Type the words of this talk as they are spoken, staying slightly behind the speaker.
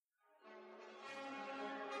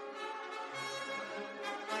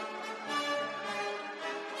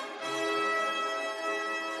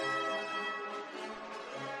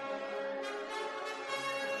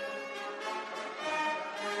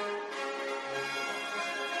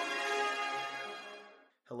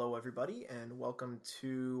everybody, and welcome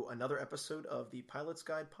to another episode of the Pilot's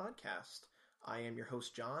Guide podcast. I am your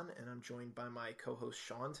host, John, and I'm joined by my co-host,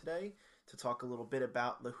 Sean, today to talk a little bit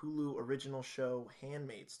about the Hulu original show,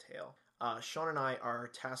 Handmaid's Tale. Sean and I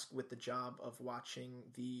are tasked with the job of watching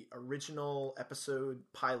the original episode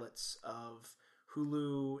pilots of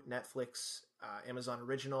Hulu, Netflix, Amazon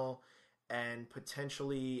Original, and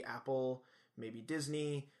potentially Apple, maybe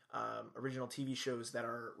Disney, original TV shows that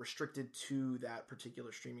are restricted to that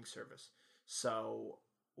particular streaming service. So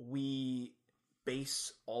we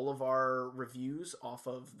base all of our reviews off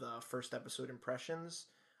of the first episode impressions,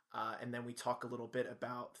 and then we talk a little bit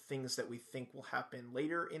about things that we think will happen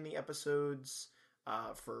later in the episodes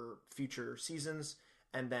for future seasons,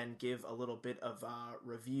 and then give a little bit of a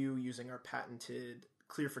review using our patented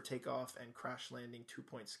Clear for Takeoff and Crash Landing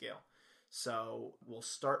 2-point scale. So we'll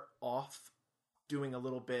start off doing a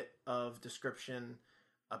little bit of description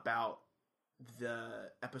about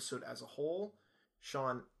the episode as a whole.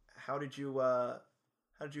 Sean, how did you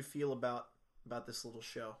feel about this little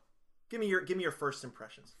show? Give me your first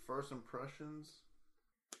impressions. First impressions,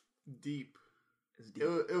 deep. It's deep.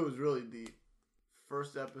 It was really deep.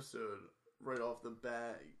 First episode, right off the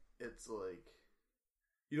bat, it's like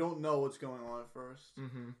you don't know what's going on at first.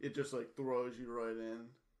 Mm-hmm. It just like throws you right in.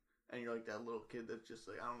 And you're like that little kid that's just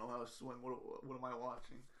like, I don't know how to swim. What am I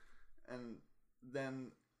watching? And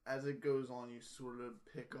then as it goes on, you sort of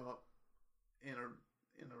pick up in a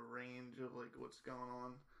range of like what's going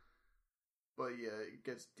on. But yeah, it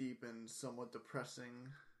gets deep and somewhat depressing.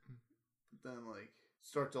 Then like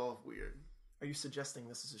starts off weird. Are you suggesting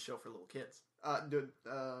this is a show for little kids? Dude,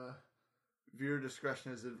 viewer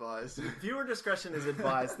discretion is advised. Viewer discretion is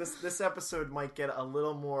advised. This episode might get a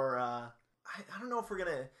little more. I don't know if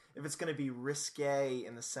it's gonna be risque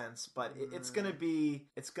in the sense, but it's gonna be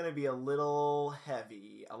a little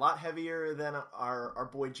heavy, a lot heavier than our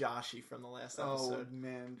boy Joshy from the last episode. Oh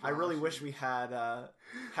man, I really wish we had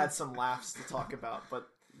some laughs to talk about, but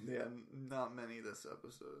yeah, not many this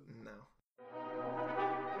episode. No.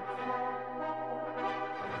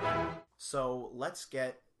 So let's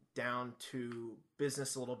get down to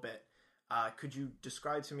business a little bit. Could you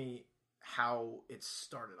describe to me how it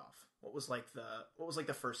started off? What was like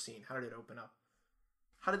the first scene? How did it open up?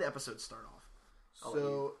 How did the episode start off?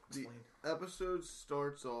 So the episode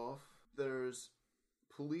starts off. There's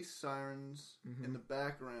police sirens in the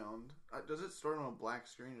background. Does it start on a black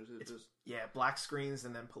screen, or is it just black screens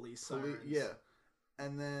and then police sirens? Yeah,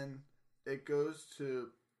 and then it goes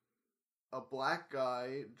to a black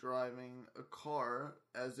guy driving a car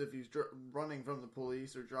as if he's running from the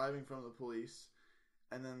police or driving from the police,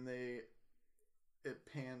 and then it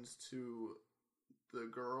pans to the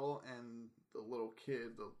girl and the little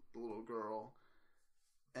kid, the little girl,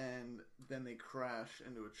 and then they crash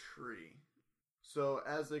into a tree. So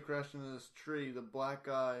as they crash into this tree, the black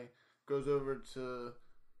guy goes over to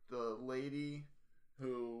the lady,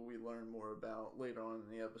 who we learn more about later on in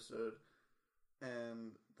the episode,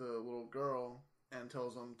 and the little girl, and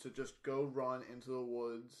tells them to just go run into the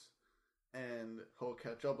woods, and he'll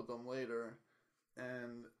catch up with them later.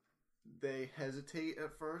 And they hesitate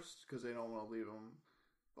at first because they don't want to leave him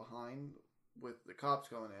behind with the cops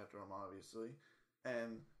coming after him, obviously.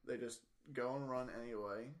 And they just go and run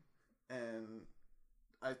anyway. And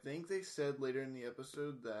I think they said later in the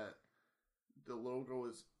episode that the little girl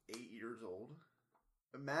was 8 years old.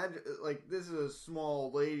 Imagine, like, this is a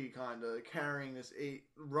small lady kind of carrying this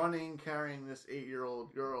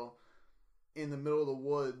 8-year-old girl in the middle of the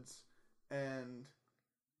woods. And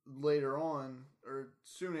later on, or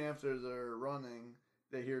soon after they're running,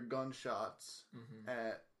 they hear gunshots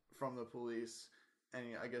from the police,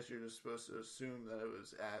 and I guess you're just supposed to assume that it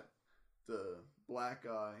was at the black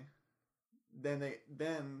guy. Then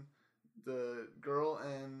the girl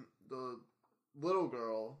and the little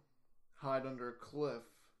girl hide under a cliff,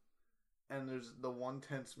 and there's the one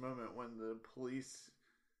tense moment when the police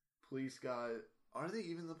guy, are they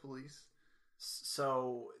even the police?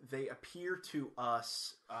 So they appear to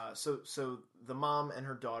us. So the mom and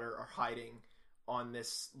her daughter are hiding on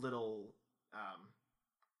this little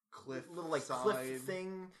cliff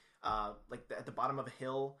thing, at the bottom of a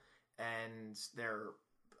hill, and they're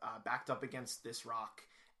backed up against this rock.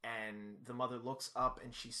 And the mother looks up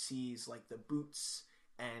and she sees like the boots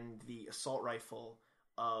and the assault rifle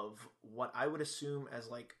of what I would assume as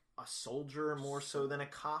like a soldier more so than a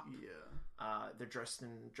cop. Yeah. They're dressed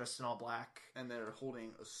in all black, and they're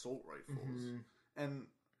holding assault rifles. And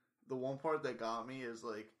the one part that got me is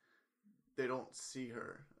like they don't see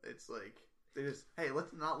her. It's like they just, hey,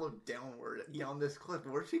 let's not look downward down this cliff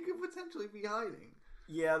where she could potentially be hiding.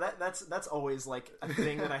 Yeah, that's always like a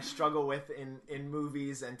thing that I struggle with in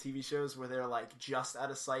movies and TV shows where they're like just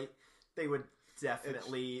out of sight. They would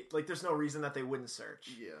definitely like. There's no reason that they wouldn't search.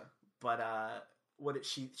 Yeah. But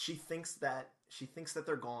she thinks that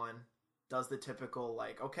they're gone. Does the typical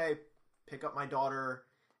like, okay, pick up my daughter,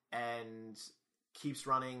 and keeps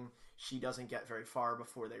running. She doesn't get very far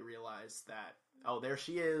before they realize that, oh, there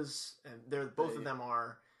she is, and both of them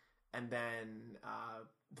are, and then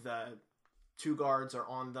the two guards are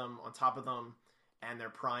on top of them, and they're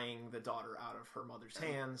prying the daughter out of her mother's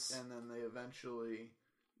hands. And then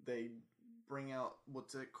they bring out,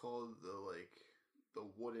 what's it called, the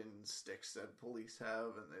wooden sticks that police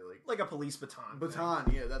have, and they like a police baton.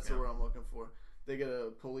 Yeah, that's the word I'm looking for. They get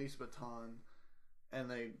a police baton, and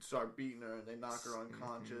they start beating her, and they knock her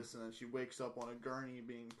unconscious, and then she wakes up on a gurney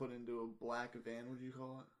being put into a black van. Would you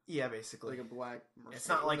call it? Yeah, basically, like a black. It's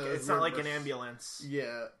not like an ambulance.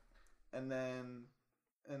 Yeah, and then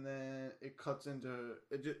it cuts into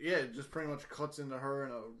it just pretty much cuts into her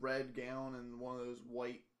in a red gown and one of those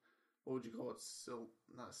white. What would you call it?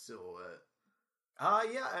 Not a silhouette.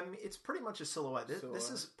 Yeah, I mean, it's pretty much a silhouette. This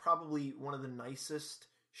is probably one of the nicest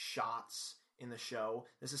shots in the show.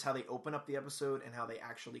 This is how they open up the episode and how they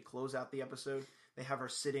actually close out the episode. They have her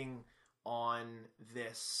sitting on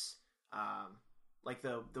this, like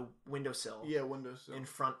the windowsill. Yeah, windowsill. In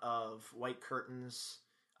front of white curtains.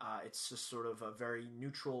 It's just sort of a very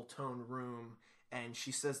neutral tone room. And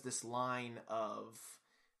she says this line of,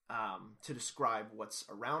 to describe what's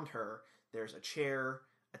around her, there's a chair,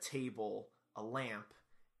 a table, a lamp,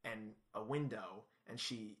 and a window, and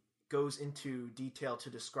she goes into detail to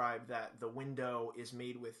describe that the window is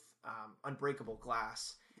made with unbreakable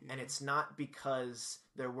glass, and it's not because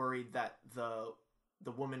they're worried that the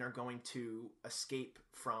women are going to escape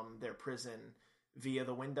from their prison via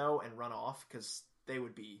the window and run off, because they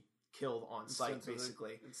would be killed on sight,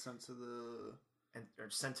 basically. It's sent to the... or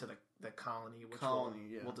sent to the colony, which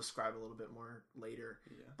we'll describe a little bit more later.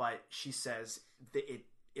 Yeah. But she says that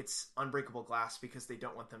it's unbreakable glass because they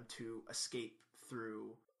don't want them to escape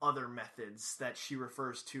through other methods that she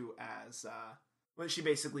refers to as. Well, she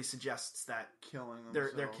basically suggests that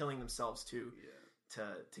they're killing themselves to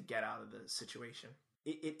get out of the situation.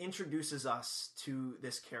 It introduces us to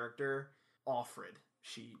this character, Alfred.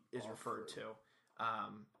 She is referred to,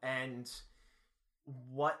 and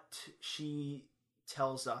what she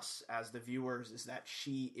tells us as the viewers is that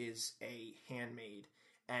she is a handmaid.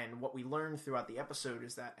 And what we learn throughout the episode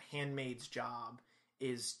is that a handmaid's job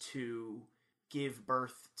is to give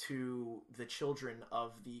birth to the children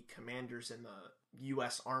of the commanders in the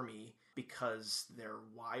U.S. Army because their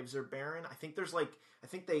wives are barren. I think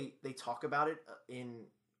they talk about it in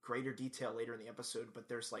greater detail later in the episode, but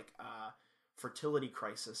there's like a fertility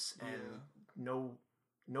crisis, and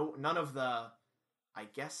none of the, I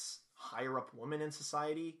guess, higher up women in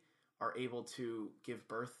society are able to give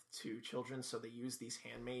birth to children, so they use these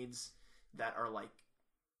handmaids that are like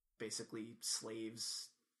basically slaves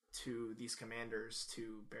to these commanders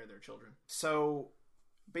to bear their children. So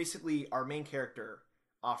basically our main character,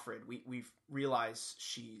 Alfred, we've realized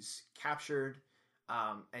she's captured,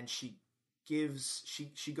 and she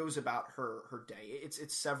goes about her day.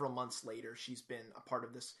 It's several months later. She's been a part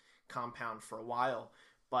of this compound for a while,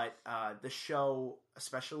 but the show,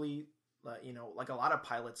 especially, like a lot of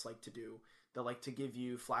pilots like to do, they like to give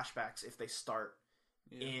you flashbacks if they start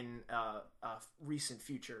in a recent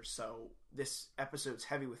future. So this episode's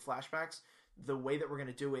heavy with flashbacks. The way that we're going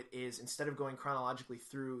to do it is, instead of going chronologically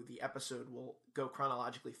through the episode, we'll go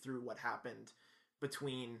chronologically through what happened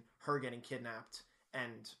between her getting kidnapped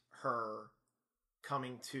and her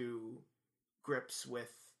coming to grips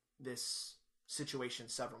with this situation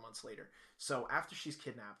several months later. So after she's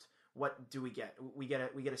kidnapped, what do we get? We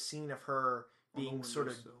get a scene of her being sort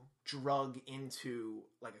of drug into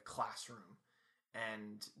like a classroom,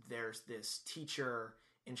 and there's this teacher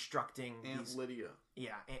instructing Aunt Lydia.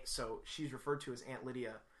 Yeah, so she's referred to as Aunt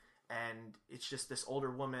Lydia, and it's just this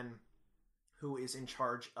older woman who is in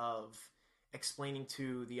charge of explaining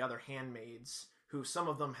to the other handmaids, who some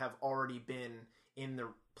of them have already been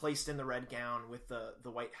placed in the red gown with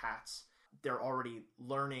the white hats. They're already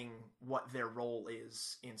learning what their role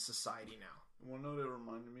is in society now. Want to know what it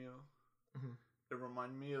reminded me of? Mm-hmm. It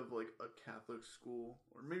reminded me of like a Catholic school,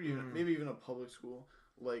 or maybe even a public school,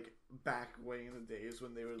 like back way in the days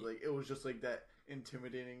when they were like, it was just like that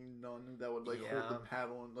intimidating nun that would like hold the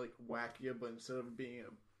paddle and like whack you, but instead of being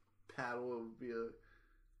a paddle, it would be a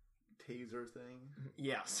taser thing.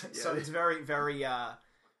 Yes, yeah. So it's very, very,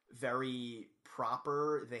 very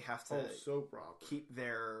proper. They have to so proper. keep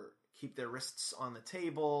their wrists on the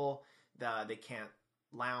table. They can't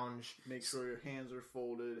lounge. Make sure your hands are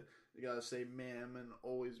folded. You gotta say ma'am and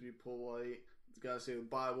always be polite. You gotta say the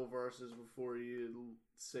Bible verses before you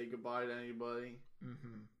say goodbye to anybody.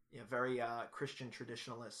 Mm-hmm. Yeah, very Christian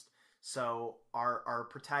traditionalist. So our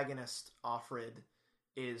protagonist, Offred,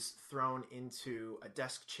 is thrown into a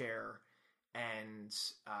desk chair and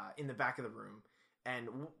in the back of the room. And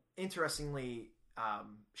interestingly,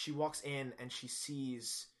 she walks in and she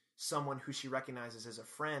sees someone who she recognizes as a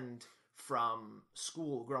friend from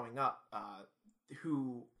school growing up,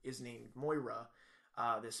 who is named Moira,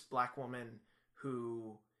 this black woman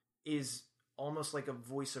who is almost like a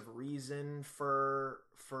voice of reason for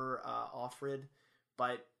Offred,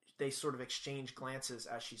 but they sort of exchange glances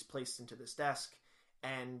as she's placed into this desk,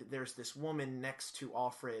 and there's this woman next to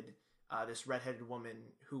Offred, this redheaded woman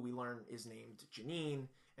who we learn is named Janine,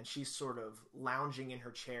 and she's sort of lounging in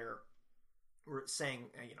her chair, saying,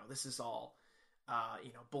 this is all,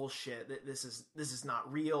 bullshit. This is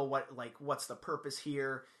not real. What's the purpose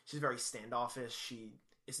here? She's very standoffish. She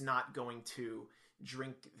is not going to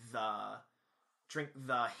drink the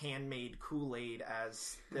handmade Kool-Aid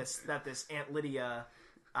as this Aunt Lydia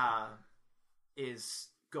is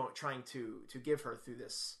trying to give her through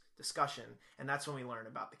this discussion, and that's when we learn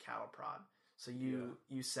about the cattle prod. So you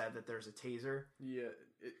said that there's a taser.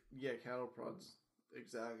 Yeah, cattle prod's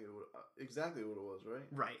exactly what it was, right?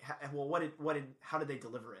 Right. Well, how did they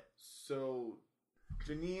deliver it? So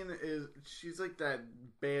Janine she's like that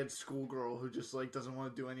bad schoolgirl who just like doesn't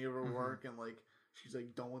want to do any of her work, and like she's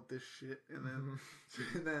like done with this shit, and then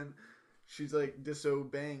and then she's like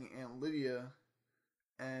disobeying Aunt Lydia,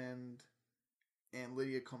 and Aunt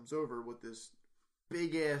Lydia comes over with this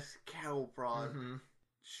big ass cattle prod.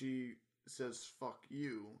 She says "fuck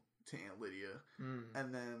you" to Aunt Lydia,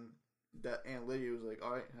 and then that Aunt Lydia was like,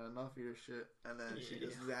 "All right, had enough of your shit," and then she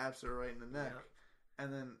just zaps her right in the neck. Yeah.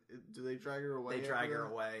 And then do they drag her away? They drag her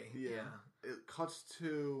away. Yeah. It cuts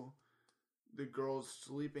to the girls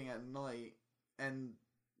sleeping at night, and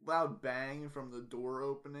loud bang from the door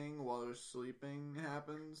opening while they're sleeping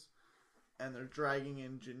happens, and they're dragging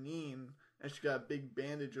in Janine, and she got a big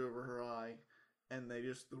bandage over her eye, and they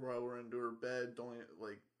just throw her into her bed.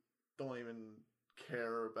 Don't even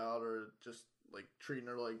care about her, just like treating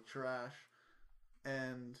her like trash.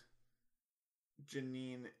 And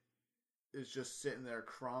Janine is just sitting there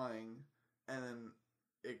crying, and then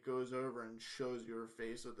it goes over and shows you her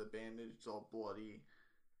face with the bandage. It's all bloody,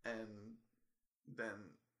 and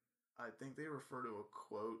then I think they refer to a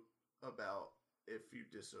quote about if you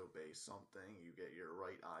disobey something, you get your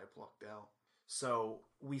right eye plucked out. So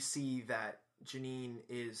we see that Janine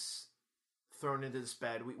is thrown into this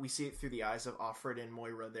bed. We see it through the eyes of Offred and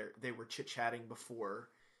Moira. They were chit-chatting before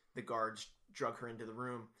the guards drug her into the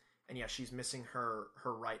room. And yeah, she's missing her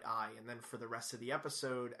right eye. And then for the rest of the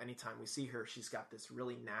episode, anytime we see her, she's got this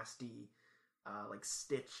really nasty,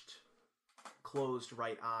 stitched, closed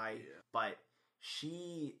right eye. Yeah. But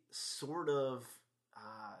she sort of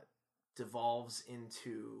devolves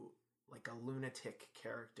into like a lunatic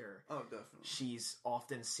character. Oh, definitely. She's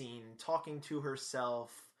often seen talking to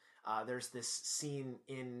herself. There's this scene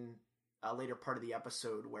in a later part of the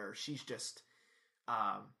episode where she's just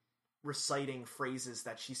reciting phrases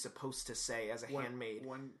that she's supposed to say as a handmaid.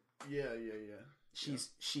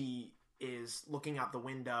 She is looking out the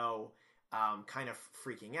window, kind of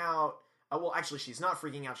freaking out. Well, actually, she's not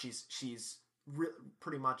freaking out. She's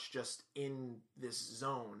pretty much just in this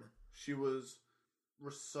zone. She was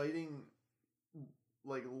reciting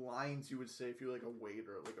like lines you would say if you're like a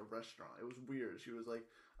waiter at like a restaurant. It was weird. She was like,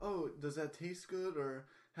 "Oh, does that taste good?" or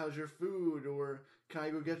 "How's your food?" or "Can I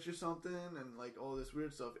go get you something?" and like all this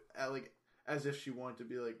weird stuff, like as if she wanted to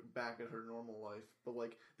be like back at her normal life, but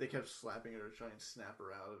like they kept slapping her to try and snap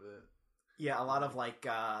her out of it. Yeah, a lot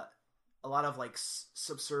of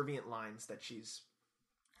subservient lines that she's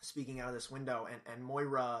speaking out of this window, and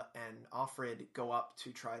Moira and Offred go up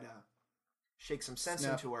to try to shake some sense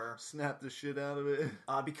into her. Snap the shit out of it.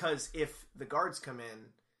 Because if the guards come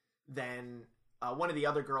in, then one of the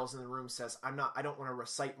other girls in the room says, I don't want to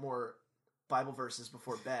recite more Bible verses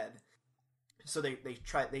before bed. So they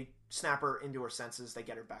snap her into her senses, they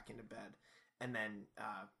get her back into bed, and then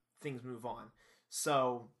things move on.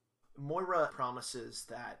 So Moira promises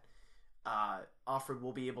that Offred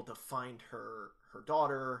will be able to find her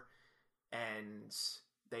daughter, and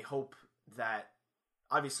they hope that,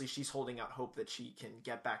 obviously she's holding out hope that she can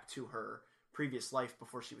get back to her previous life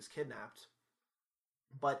before she was kidnapped.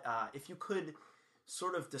 But if you could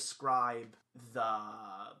sort of describe the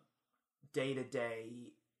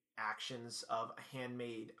day-to-day actions of a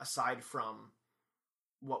handmaid, aside from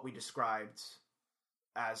what we described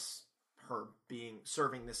as her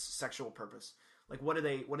serving this sexual purpose, Like, what do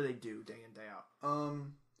they do day in, day out?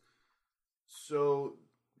 So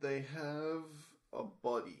they have a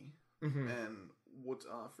buddy, Mm-hmm. and what's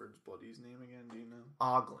Offred's buddy's name again? Do you know?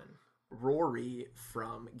 Oglin. Rory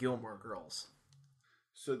from Gilmore Girls.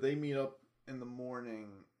 So they meet up in the morning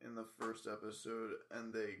in the first episode,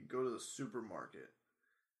 and they go to the supermarket.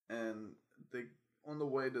 And they, on the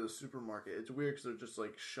way to the supermarket, it's weird because they're just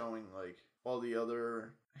like showing like all the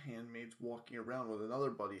other handmaids walking around with another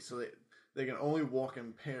buddy, so they can only walk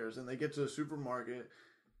in pairs. And they get to the supermarket,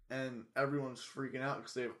 and everyone's freaking out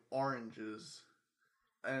because they have oranges.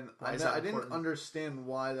 And I didn't understand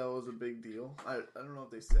why that was a big deal. I don't know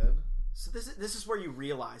what they said. So this is where you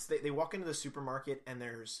realize they walk into the supermarket and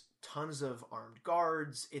there's tons of armed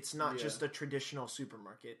guards. It's not just a traditional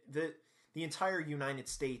supermarket. The entire United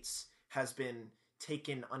States has been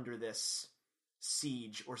taken under this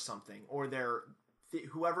siege or something, or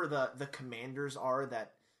whoever the commanders are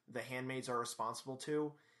that the handmaids are responsible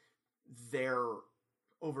to, they're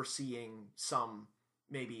overseeing some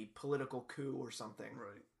maybe political coup or something.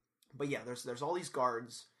 Right. But yeah, there's all these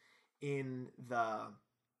guards in the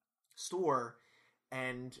store,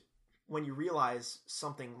 and when you realize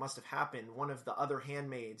something must have happened, one of the other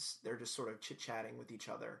handmaids, they're just sort of chit-chatting with each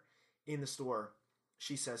other in the store.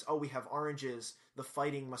 She says, "Oh, we have oranges. The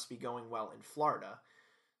fighting must be going well in Florida."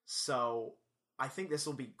 So I think this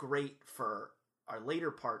will be great for our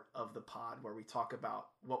later part of the pod where we talk about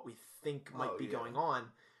what we think might be going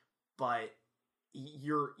on. But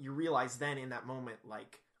you realize then in that moment,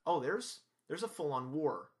 like, oh, there's a full-on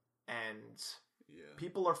war, and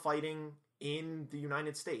people are fighting in the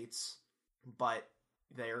United States, but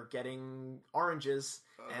they're getting oranges,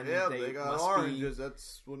 and they got oranges.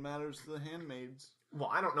 That's what matters to the handmaids. Well,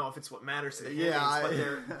 I don't know if it's what matters to the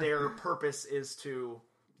handmaids, but their purpose is to,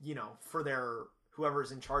 for their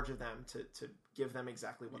whoever's in charge of them to give them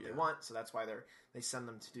exactly what they want. So that's why they send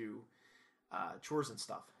them to do chores and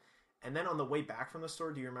stuff. And then on the way back from the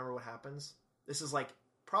store, do you remember what happens? This is like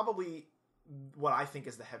probably what I think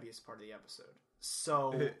is the heaviest part of the episode. So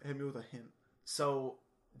hit me with a hint. So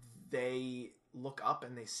they look up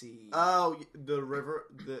and they see the river.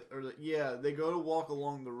 They go to walk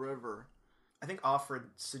along the river. I think Offred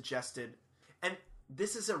suggested, and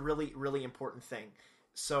this is a really, really important thing.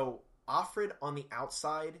 So Offred on the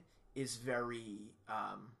outside is very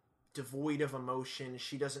devoid of emotion.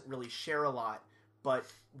 She doesn't really share a lot. But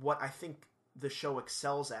what I think the show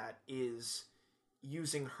excels at is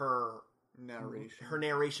using her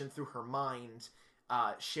narration through her mind,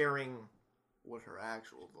 sharing what her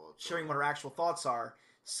actual thoughts are.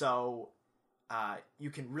 So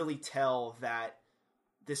you can really tell that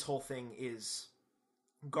this whole thing is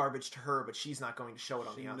garbage to her, but she's not going to show it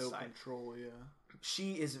on the outside. No control, yeah.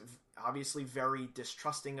 She is obviously very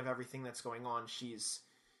distrusting of everything that's going on. She's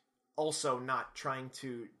also not trying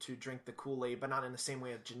to drink the Kool-Aid, but not in the same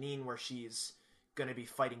way of Janine, where she's going to be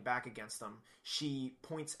fighting back against them. She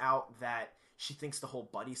points out that she thinks the whole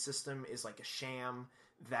buddy system is like a sham,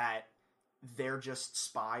 that they're just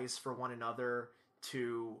spies for one another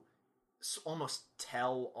to almost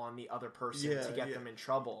tell on the other person to get them in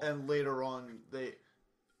trouble. And later on,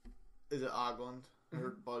 is it Oglin,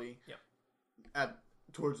 her buddy? Yeah.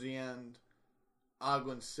 Towards the end,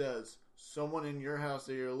 Oglin says, "Someone in your house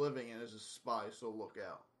that you're living in is a spy, so look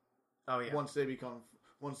out." Oh yeah. Once they become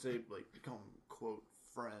quote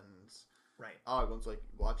friends, right? Oglin's like,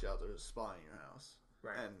 "Watch out, there's a spy in your house,"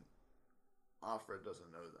 right? And Offred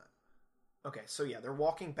doesn't know that. Okay, so yeah, they're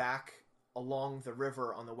walking back along the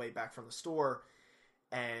river on the way back from the store,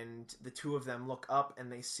 and the two of them look up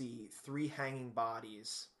and they see 3 hanging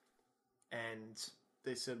bodies, and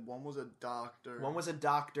they said one was a doctor. One was a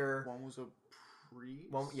doctor. One was a priest.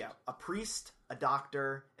 A priest, a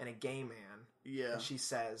doctor, and a gay man. Yeah. And she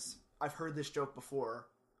says, "I've heard this joke before.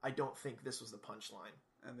 I don't think this was the punchline."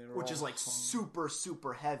 And they were which is like hung. super,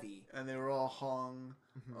 super heavy. And they were all hung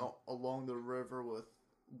along the river with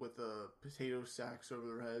potato sacks over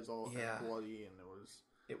their heads, all bloody, and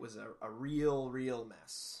it was a real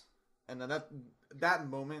mess. And then that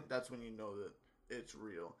moment, that's when you know that it's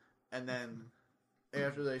real. And then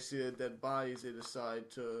after they see the dead bodies, they decide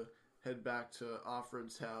to head back to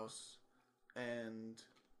Offred's house. And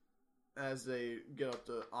as they get up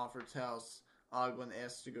to Offred's house, Oglin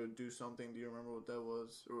asks to go do something. Do you remember what that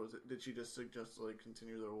was? Or did she just suggest to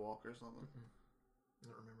continue their walk or something? I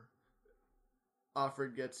don't remember.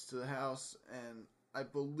 Offred gets to the house, and I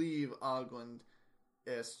believe Oglin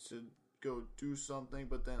asks to go do something,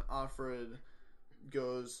 but then Offred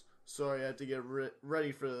goes, "Sorry, I had to get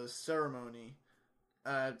ready for the ceremony.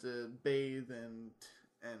 I had to bathe and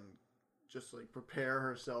just prepare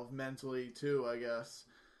herself mentally too, I guess."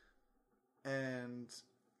 and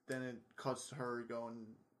then it cuts to her going,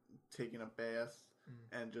 taking a bath,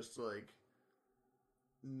 and just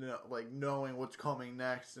knowing what's coming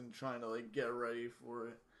next and trying to get ready for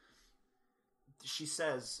it. She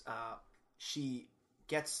says she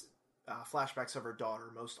gets flashbacks of her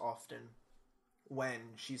daughter most often when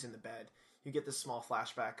she's in the bed. You get this small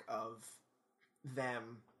flashback of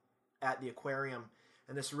them at the aquarium,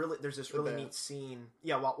 and there's this really neat scene.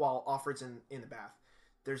 Yeah, while Offred's in the bath,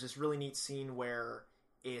 there's this really neat scene where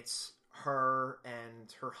it's her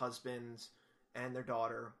and her husband and their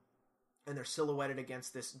daughter, and they're silhouetted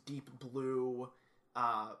against this deep blue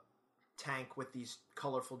tank with these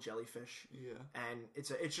colorful jellyfish. Yeah, and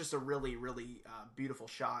it's just a really really beautiful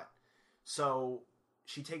shot. So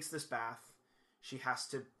she takes this bath. She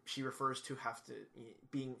refers to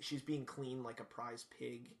she's being clean like a prize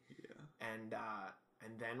pig. Yeah.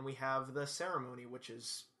 And then we have the ceremony, which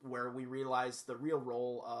is where we realize the real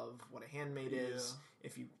role of what a handmaid is.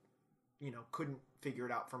 If you couldn't figure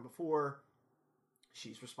it out from before,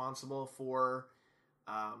 she's responsible for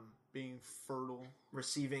being fertile,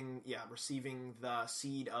 receiving the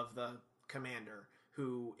seed of the commander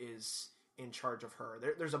who is in charge of her.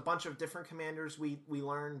 There's a bunch of different commanders we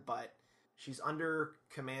learn, but she's under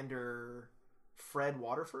Commander Fred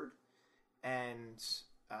Waterford and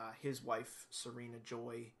his wife Serena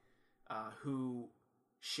Joy, who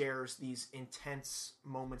shares these intense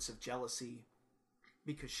moments of jealousy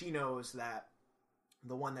because she knows that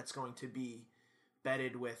the one that's going to be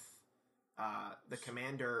bedded with the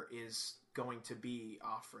commander is going to be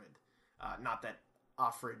Offred. Not that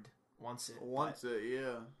Offred wants it.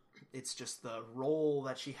 Yeah. It's just the role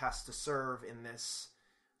that she has to serve in this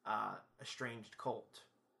estranged cult.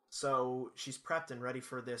 So she's prepped and ready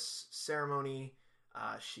for this ceremony.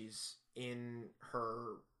 She's in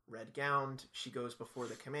her red gown. She goes before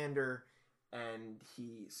the commander, and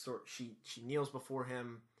she kneels before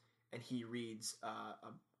him, and he reads a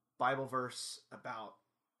Bible verse about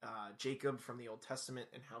Jacob from the Old Testament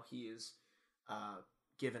and how he is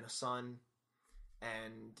given a son.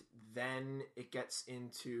 And then it gets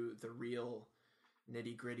into the real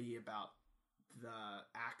nitty-gritty about the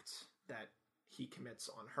act that he commits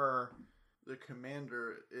on her. The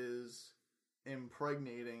commander is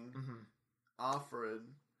impregnating Offred,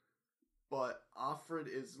 but Offred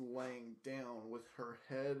is laying down with her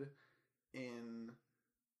head in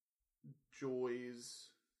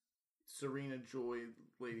Serena Joy,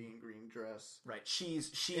 lady in green dress. Right.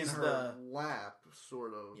 She's in her lap,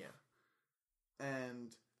 sort of. Yeah.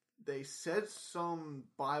 And they said some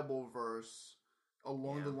Bible verse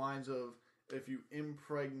along the lines of, if you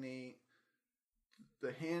impregnate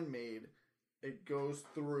the handmaid, it goes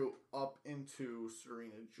through up into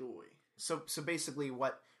Serena Joy. So basically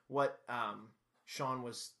what Sean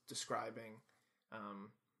was describing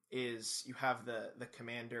is you have the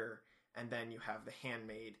commander, and then you have the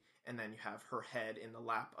handmaid, and then you have her head in the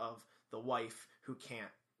lap of the wife who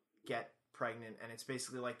can't get pregnant, and it's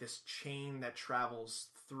basically like this chain that travels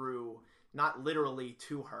through, not literally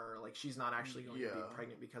to her, like she's not actually going to be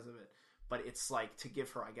pregnant because of it, but it's like to give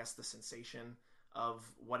her, I guess, the sensation of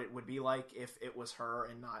what it would be like if it was her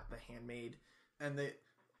and not the handmaid. And they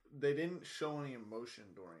didn't show any emotion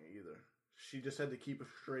during it either. She just had to keep a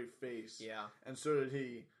straight face. Yeah. And so did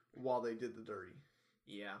he while they did the dirty.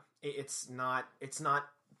 Yeah. It's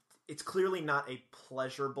clearly not a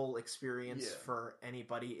pleasurable experience for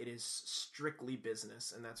anybody. It is strictly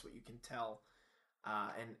business, and that's what you can tell.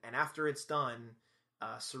 And after it's done,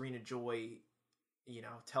 Serena Joy,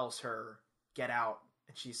 tells her, get out.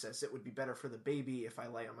 And she says, it would be better for the baby if I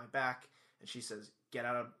lay on my back. And she says, get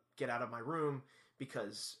out of my room,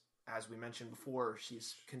 because, as we mentioned before,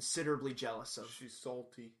 she's considerably jealous of... She's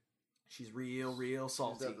salty. She's real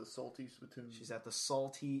salty. She's at the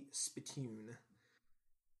salty spittoon.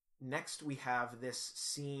 Next, we have this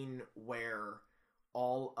scene where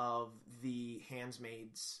all of the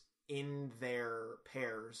handmaids in their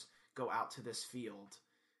pairs go out to this field,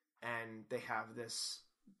 and they have this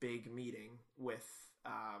big meeting with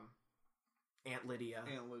Aunt Lydia.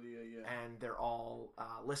 And they're all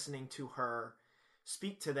listening to her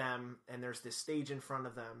speak to them, and there's this stage in front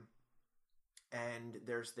of them, and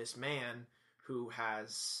there's this man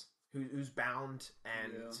who's bound,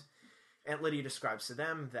 and Aunt Lydia describes to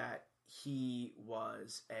them that he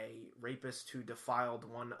was a rapist who defiled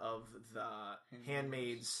one of the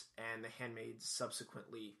handmaids, and the handmaids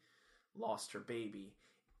subsequently lost her baby.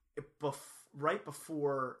 Right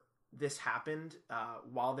before this happened,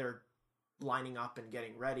 while they're lining up and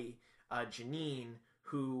getting ready, Janine,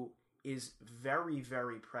 who is very,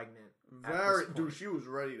 very pregnant, she was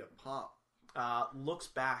ready to pop. Looks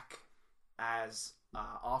back as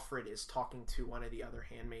Offred is talking to one of the other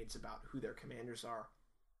handmaids about who their commanders are,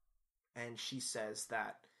 and she says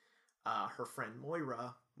that her friend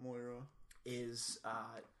Moira is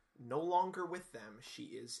no longer with them. She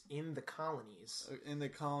is in the colonies. In the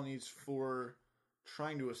colonies for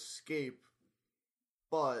trying to escape,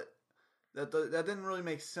 but that didn't really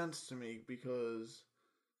make sense to me because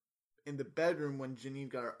in the bedroom when Janine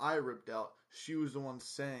got her eye ripped out, she was the one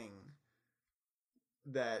saying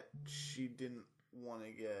that she didn't want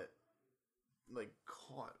to get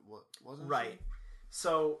caught. What wasn't right? She?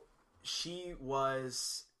 So she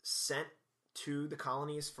was sent to the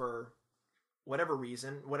colonies for whatever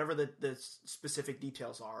reason, whatever the specific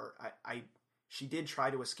details are. She did try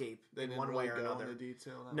to escape in one way or another. Into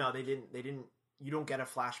detail no, they didn't. You don't get a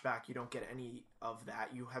flashback. You don't get any of that.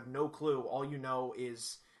 You have no clue. All you know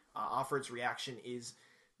is Offred's reaction is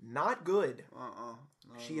not good.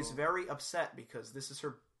 She is very upset because this is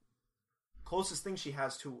her closest thing she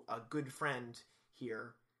has to a good friend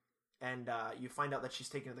here, and you find out that she's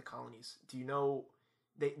taken to the colonies. Do you know?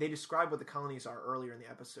 They describe what the colonies are earlier in the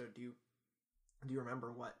episode. Do you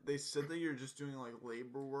remember what they said? That you're just doing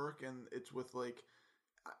labor work, and it's with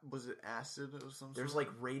was it acid or something? There's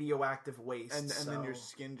radioactive waste, and then your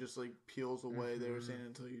skin just peels away. Mm-hmm. They were saying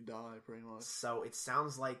until you die, pretty much. So it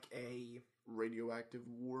sounds like a radioactive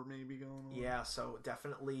war maybe going on. Yeah, so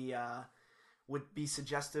definitely would be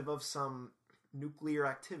suggestive of some nuclear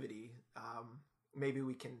activity. Maybe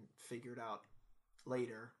we can figure it out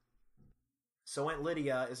later. So Aunt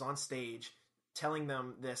Lydia is on stage telling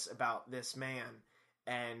them this about this man,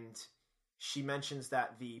 and she mentions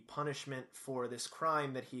that the punishment for this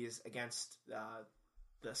crime that he is against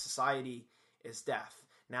the society is death.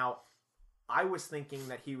 Now, I was thinking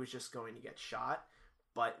that he was just going to get shot,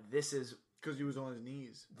 but this is... Because he was on his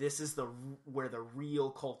knees. This is where the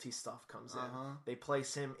real culty stuff comes in. They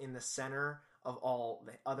place him in the center of all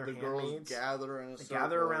the other handmaids. The girls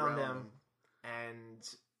gather around him, and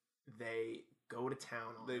they go to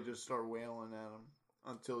town on him. They just start wailing at him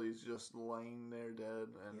until he's just laying there dead.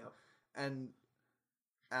 And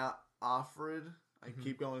Offred, I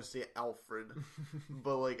keep going to say Alfred,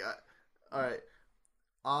 but alright,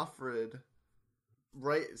 Offred,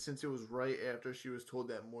 since it was right after she was told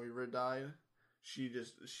that Moira died, she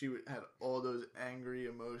had all those angry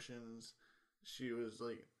emotions. She was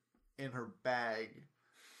in her bag,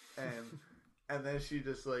 and then she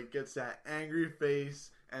just gets that angry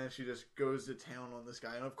face, and she just goes to town on this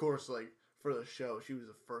guy. And of course, for the show, she was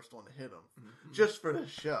the first one to hit him, just for the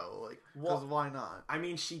show. Because why not? I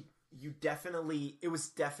mean, it was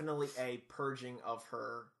definitely a purging of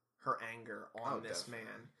her anger on this definitely.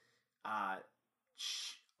 man.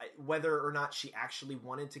 Whether or not she actually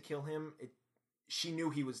wanted to kill him, she knew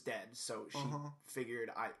he was dead, so she figured,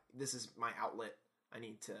 this is my outlet. I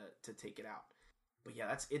need to take it out. But yeah,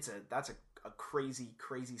 that's a crazy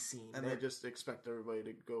scene. And they just expect everybody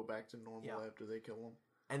to go back to normal after they kill him.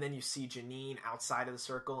 And then you see Janine outside of the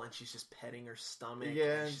circle, and she's just petting her stomach.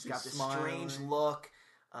 Yeah, and she's got this smiling. strange look.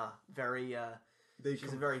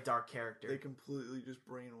 She's a very dark character. They completely just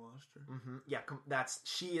brainwashed her. Mm-hmm. Yeah,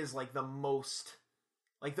 she is the most...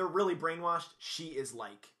 they're really brainwashed. She is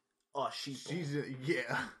sheeple.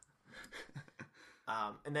 Yeah.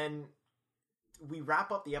 And then we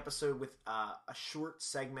wrap up the episode with a short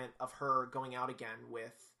segment of her going out again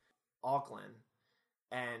with Auckland.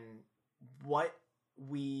 And what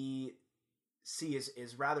we see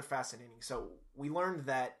is rather fascinating. So we learned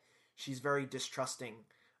that she's very distrusting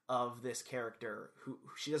of this character who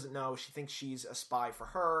she doesn't know. She thinks she's a spy for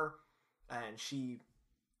her, and she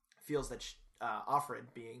feels that Offred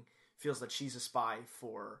feels that she's a spy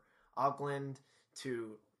for Auckland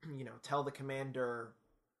to tell the commander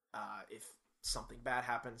if something bad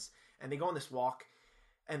happens. And they go on this walk,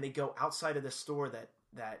 and they go outside of the store that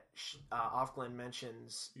Auckland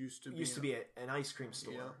mentions used to be an ice cream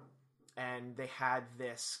store. Yeah. And they had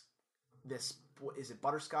this is it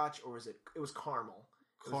butterscotch or it was caramel?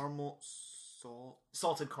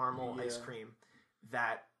 Salted caramel ice cream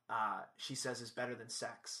that she says is better than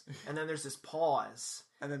sex. And then there's this pause.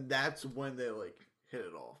 And then that's when they hit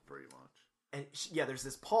it off pretty much. And there's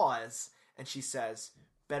this pause, and she says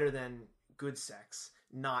better than good sex,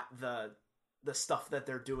 not the stuff that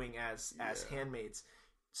they're doing as handmaids.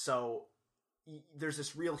 So there's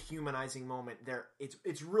this real humanizing moment there.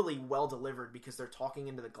 It's really well delivered because they're talking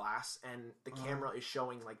into the glass, and the camera is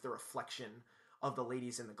showing the reflection of the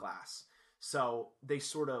ladies in the glass. So they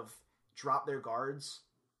sort of drop their guards,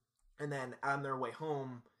 and then on their way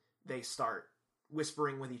home, they start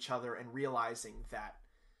whispering with each other and realizing that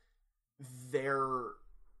they're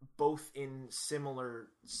both in similar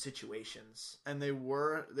situations. And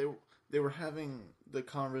they were having the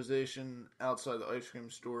conversation outside the ice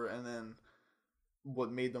cream store, and then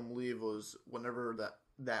what made them leave was whenever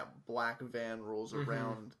that black van rolls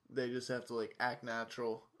around, they just have to like act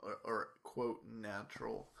natural or quote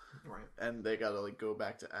natural, right? And they gotta like go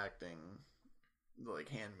back to acting like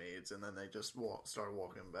handmaids, and then they just start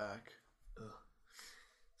walking back. Ugh.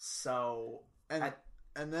 So and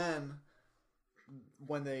then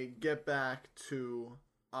when they get back to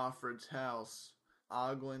Offred's house,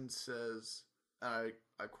 Oglin says, I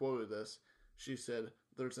quoted this. She said,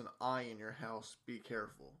 "There's an eye in your house. Be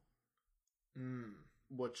careful."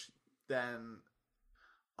 Which then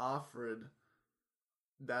Offred,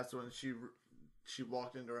 that's when she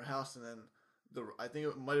walked into her house, and then I think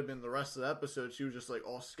it might have been the rest of the episode, she was just like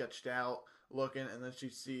all sketched out looking, and then she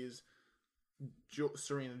sees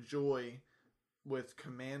Serena Joy with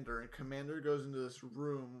Commander, and Commander goes into this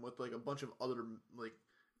room with like a bunch of other like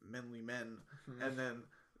manly men, and then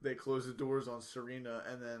they close the doors on Serena,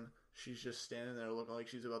 and then she's just standing there looking like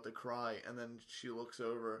she's about to cry, and then she looks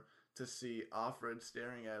over to see Offred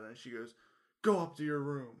staring at her, and she goes, "Go up to your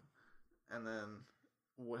room." And then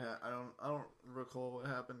I don't recall what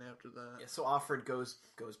happened after that. Yeah, so Offred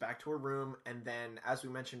goes back to her room, and then, as we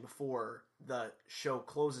mentioned before, the show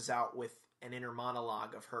closes out with an inner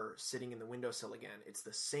monologue of her sitting in the windowsill again. It's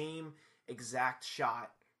the same exact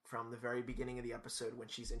shot from the very beginning of the episode when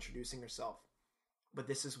she's introducing herself. But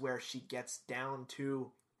this is where she gets down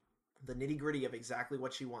to the nitty-gritty of exactly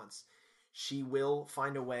what she wants. She will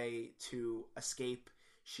find a way to escape.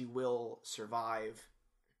 She will survive.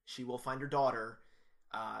 She will find her daughter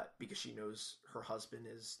because she knows her husband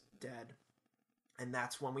is dead. And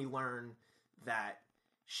that's when we learn that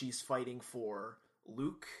she's fighting for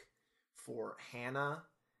Luke, for Hannah,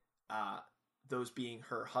 those being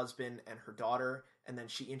her husband and her daughter. And then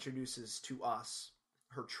she introduces to us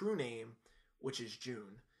her true name, which is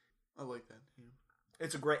June. I like that name.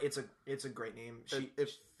 It's a great name. It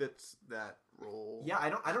fits that role. Yeah,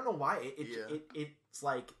 I don't know why. It's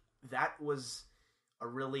like that was a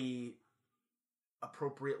really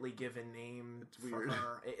appropriately given name for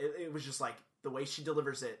her. It was just like the way she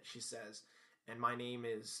delivers it. She says, "And my name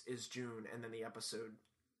is June," and then the episode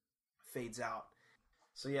fades out.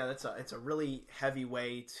 So yeah, it's a really heavy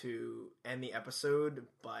way to end the episode,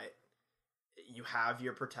 but you have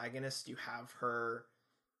your protagonist, you have her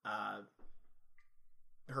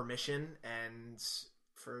mission, and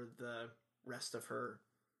for the rest of her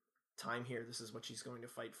time here, this is what she's going to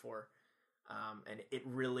fight for. And it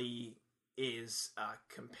really is a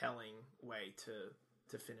compelling way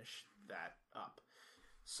to finish that up.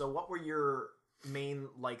 So what were your main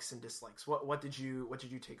likes and dislikes? What did you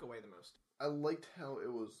take away the most? I liked how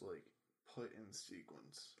it was like put in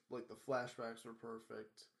sequence. Like the flashbacks were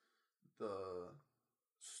perfect. The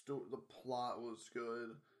plot was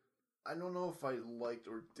good. I don't know if I liked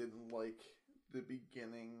or didn't like the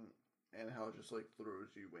beginning and how it just like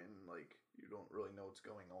throws you in, like you don't really know what's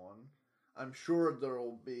going on. I'm sure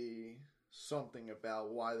there'll be something about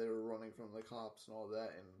why they were running from the cops and all that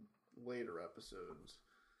in later episodes.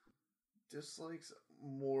 Dislikes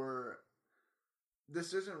more.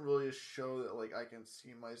 This isn't really a show that like I can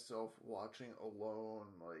see myself watching alone,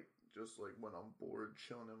 like just like when I'm bored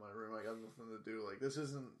chilling in my room, I got nothing to do. Like this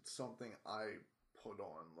isn't something I put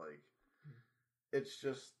on. Like it's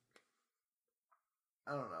just,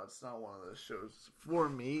 I don't know, it's not one of those shows for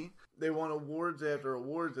me. They won awards after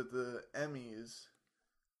awards at the Emmys,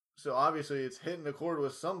 so obviously it's hitting a chord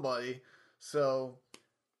with somebody. So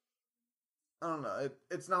I don't know,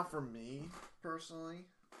 it's not for me personally,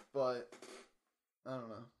 but I don't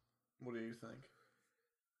know. What do you think?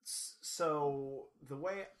 So the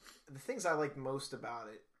things I like most about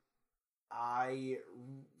it, I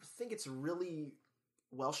think it's really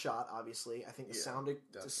well shot. Obviously, I think the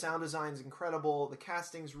sound design is incredible. The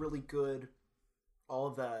casting's really good. All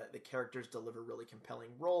of the characters deliver really compelling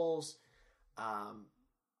roles.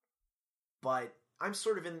 But I'm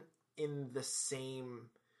sort of in the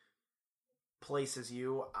same place as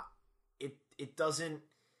you. It doesn't.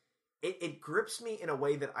 It grips me in a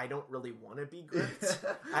way that I don't really want to be gripped.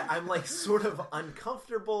 I'm like sort of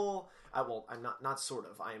uncomfortable. Well, I'm not sort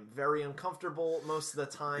of. I am very uncomfortable most of the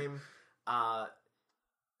time.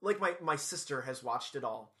 Like my sister has watched it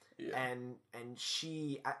all, and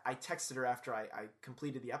I texted her after I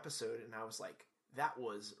completed the episode, and I was like, that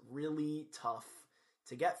was really tough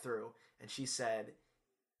to get through. And she said,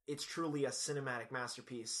 it's truly a cinematic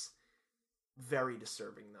masterpiece. Very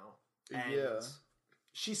disturbing though. And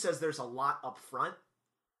she says there's a lot up front,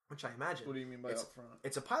 which I imagine. What do you mean by up front?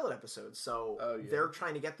 It's a pilot episode, so they're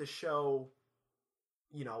trying to get the show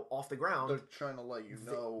off the ground. They're trying to let you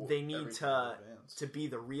know. They need everything in advance. to be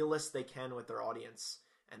the realist they can with their audience,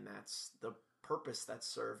 and that's the purpose that's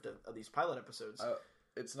served of these pilot episodes.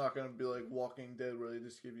 It's not going to be like Walking Dead, where they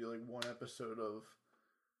just give you like one episode of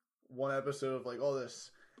like all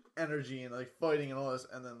this energy and like fighting and all this,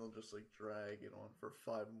 and then they'll just like drag it on for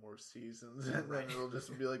 5 more seasons, and then it'll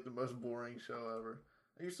just be like the most boring show ever.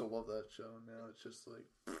 I used to love that show. Now it's just like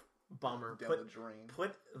bummer. Down the drain.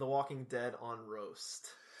 Put The Walking Dead on roast.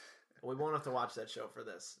 We won't have to watch that show for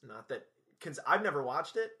this. Not that, because I've never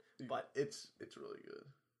watched it, but it's really good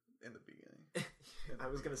in the beginning. I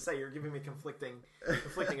was gonna say, you're giving me conflicting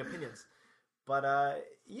opinions, but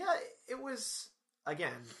yeah, it was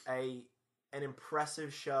again an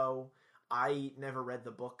impressive show. I never read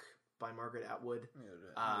the book by Margaret Atwood,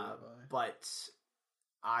 but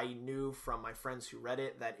I knew from my friends who read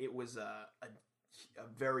it that it was a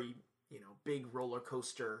very big roller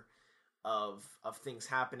coaster of things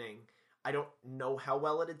happening. I don't know how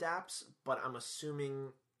well it adapts, but I'm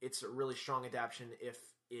assuming it's a really strong adaptation if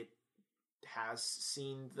it has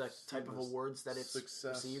seen the type of awards that it's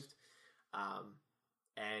received.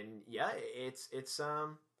 And yeah, it's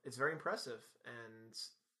very impressive, and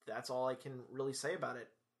that's all I can really say about it.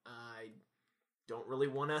 I don't really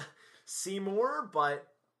want to see more, but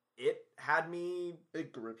it had me.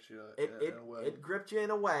 It grips you. In a way. It gripped you in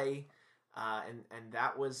a way, and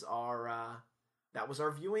that was our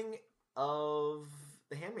viewing of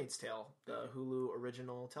The Handmaid's Tale, the Hulu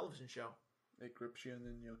original television show. It grips you in the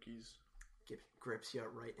gnocchis. Grips you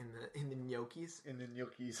right in the gnocchis. In the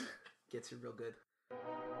gnocchis. Gets you real good.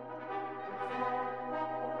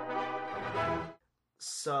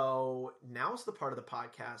 So now's the part of the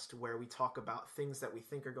podcast where we talk about things that we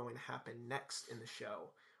think are going to happen next in the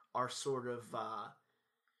show. Our sort of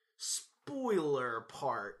spoiler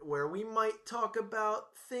part, where we might talk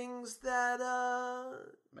about things that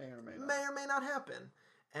may or may not happen.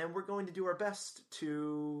 And we're going to do our best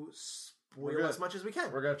to spoil as much as we can.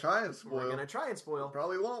 We're going to try and spoil. We're going to try and spoil. We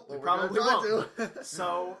probably won't, but we probably won't.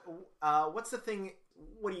 So, what's the thing?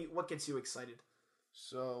 What gets you excited?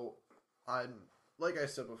 So, like I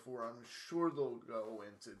said before, I'm sure they'll go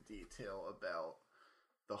into detail about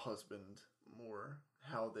the husband more,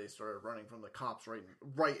 how they started running from the cops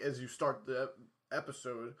right as you start the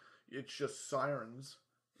episode. It's just sirens,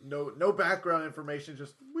 no background information,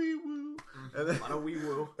 just wee woo, and then, a lot of wee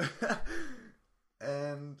woo.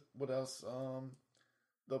 And what else?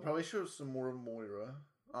 They'll probably show some more of Moira.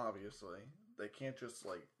 Obviously, they can't just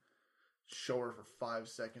like show her for 5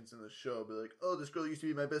 seconds in the show, be like, "Oh, this girl used to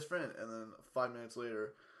be my best friend," and then 5 minutes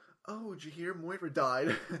later, "Oh, did you hear Moira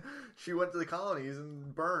died? She went to the colonies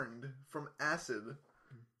and burned from acid."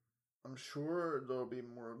 I'm sure there'll be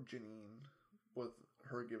more of Janine with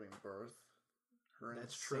her giving birth. Her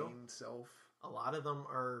That's insane true. self. A lot of them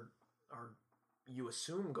are you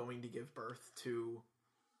assume going to give birth to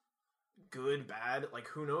good, bad. Like,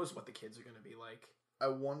 who knows what the kids are going to be like? I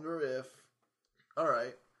wonder if. All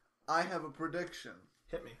right, I have a prediction.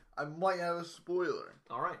 Hit me. I might have a spoiler.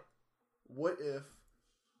 All right. What if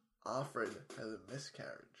Alfred has a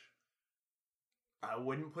miscarriage? I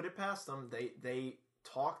wouldn't put it past them. They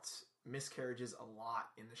talked miscarriages a lot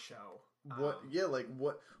in the show. What?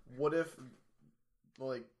 What if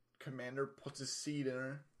like Commander puts a seed in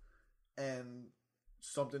her and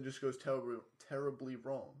something just goes terribly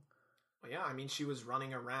wrong? Well, yeah, I mean, she was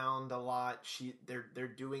running around a lot. They're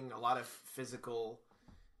doing a lot of physical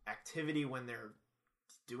activity when they're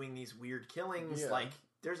doing these weird killings. Yeah. Like,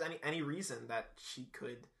 there's any reason that she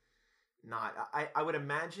could not. I would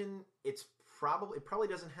imagine it probably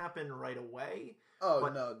doesn't happen right away. Oh,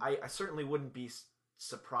 but no. I certainly wouldn't be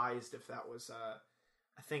surprised if that was a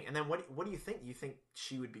thing. And then what do you think? Do you think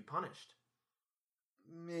she would be punished?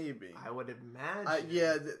 Maybe. I would imagine.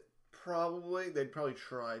 Yeah, probably. They'd probably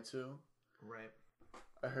try to. Right.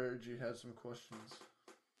 I heard you had some questions.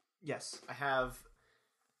 Yes, I have.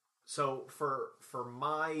 So for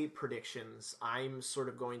my predictions, I'm sort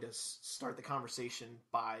of going to start the conversation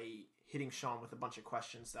by hitting Sean with a bunch of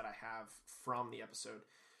questions that I have from the episode.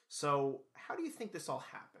 So how do you think this all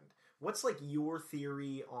happened? What's like your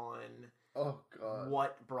theory on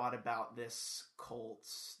what brought about this cult,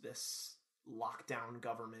 this lockdown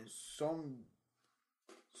government?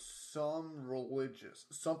 Something religious.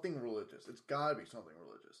 It's gotta be something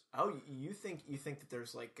religious. Oh, you think that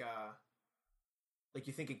there's like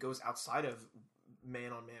you think it goes outside of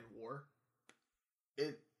man-on-man war?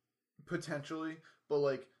 It potentially, but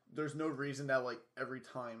like there's no reason that like every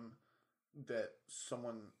time that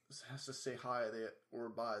someone has to say hi or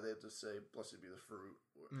bye, they have to say "Blessed be the fruit."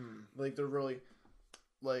 Like they're really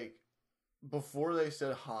like before they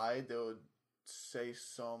said hi, they would say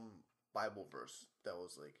some Bible verse that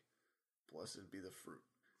was like, "Blessed be the fruit,"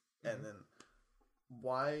 and then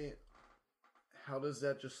why? How does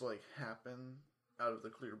that just like happen out of the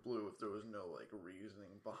clear blue if there was no like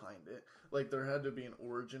reasoning behind it? Like there had to be an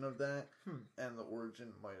origin of that, and the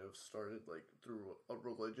origin might have started like through a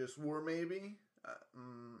religious war, maybe.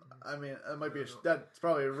 I mean, it might be that's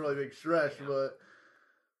probably a really big stretch, but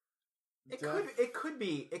it could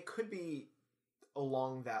be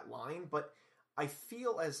along that line. But I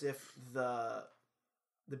feel as if the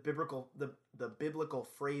biblical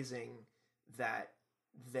phrasing that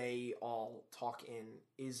they all talk in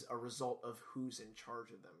is a result of who's in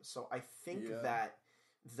charge of them. So I think that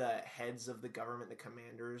the heads of the government, the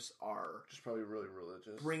commanders, are just probably really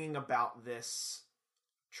religious, bringing about this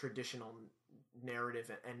traditional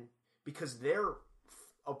narrative, and because they're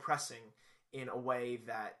oppressing in a way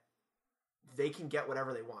that they can get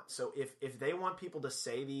whatever they want. So if they want people to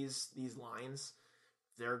say these lines,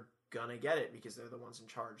 they're gonna get it because they're the ones in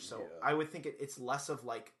charge. So I would think it's less of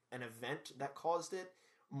like an event that caused it,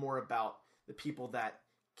 more about the people that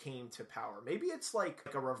came to power. Maybe it's like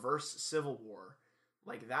a reverse civil war,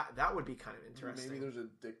 like that would be kind of interesting. Maybe there's a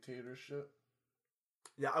dictatorship.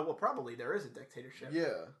 Yeah, well, probably there is a dictatorship.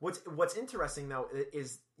 Yeah. What's interesting though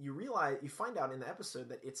is you find out in the episode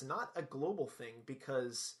that it's not a global thing,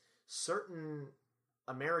 because certain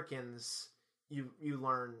Americans you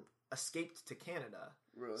learn escaped to Canada.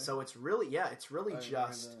 Really? So it's really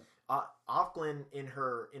just Offglin in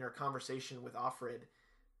her conversation with Offred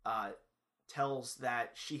tells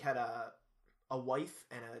that she had a wife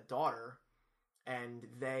and a daughter, and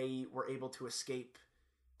they were able to escape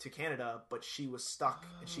to Canada, but she was stuck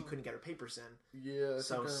and she couldn't get her papers in. Yeah.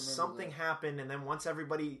 So something happened, and then once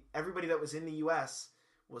everybody that was in the U.S.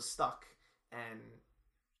 was stuck and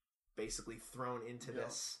basically thrown into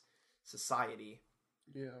this society.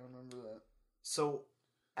 Yeah, I remember that. So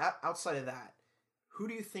outside of that, who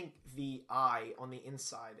do you think the eye on the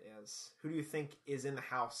inside is? Who do you think is in the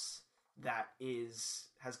house that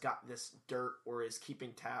has got this dirt or is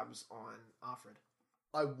keeping tabs on Offred?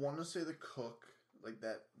 I want to say the cook, like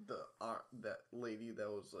that lady that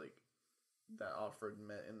was like that Offred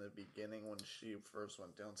met in the beginning when she first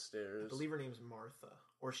went downstairs. I believe her name's Martha,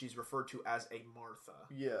 or she's referred to as a Martha.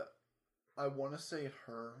 Yeah, I want to say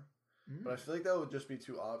her, but I feel like that would just be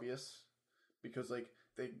too obvious, because like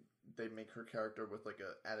they make her character with like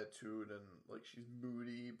a attitude and like she's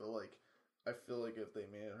moody, but like I feel like if they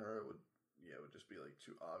made her, it would just be like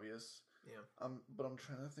too obvious. Yeah. But I'm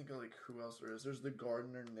trying to think of like who else there is. There's the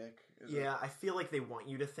gardener, Nick. I feel like they want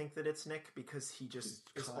you to think that it's Nick because he just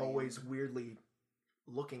is always weirdly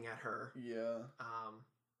looking at her. Yeah.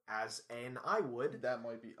 And I would. That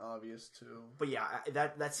might be obvious too. But yeah,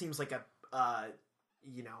 that seems like a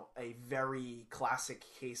very classic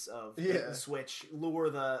case of hit and switch, lure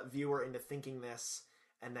the viewer into thinking this,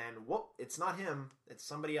 and then whoop, it's not him, it's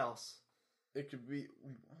somebody else. It could be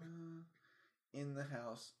in the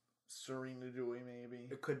house, Serena Joy, maybe.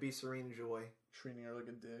 It could be Serena Joy treating her like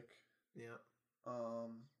a dick. Yeah.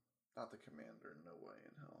 Not the commander. No way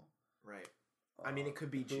in hell. Right. I mean, it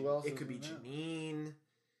could be it could be Janine.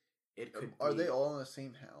 It could. Are they all in the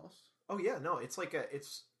same house? Oh yeah, no. It's like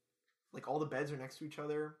all the beds are next to each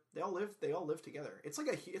other. They all live together. It's like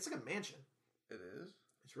a mansion. It is.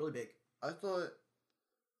 It's really big. I thought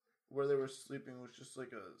where they were sleeping was just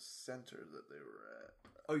like a center that they were at.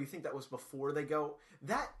 Oh, you think that was before they go?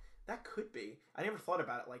 That could be. I never thought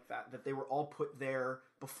about it like that. That they were all put there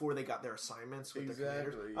before they got their assignments with their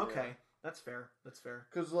commanders. Yeah. Okay, that's fair.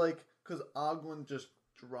 Because Ogwyn just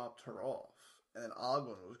dropped her off, and then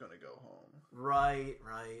Ogwyn was going to go home. Right.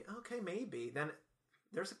 Okay, maybe then.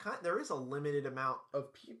 There is a limited amount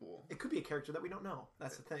of people. It could be a character that we don't know.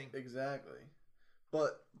 That's the thing. Exactly.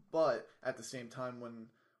 But at the same time,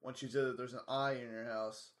 when she said that there's an eye in your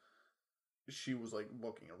house, she was like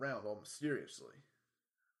looking around all mysteriously,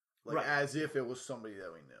 like as if it was somebody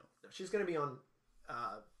that we knew. She's going to be on.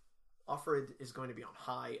 Offred is going to be on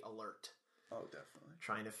high alert. Oh, definitely.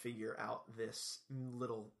 Trying to figure out this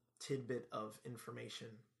little tidbit of information.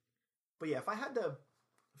 But yeah, if I had to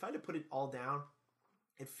put it all down.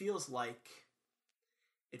 It feels like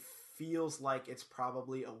it's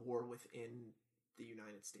probably a war within the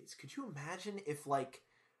United States. Could you imagine if like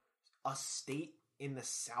a state in the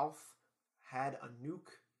South had a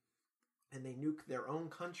nuke and they nuke their own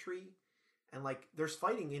country, and like there's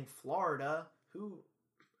fighting in Florida? Who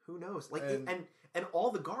knows? Like and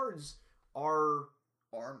all the guards are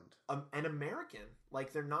armed and American.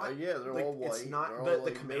 Like they're not. They're like, all white. It's not they're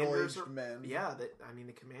the commanders are men. Yeah,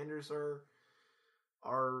 the commanders are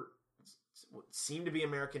seem to be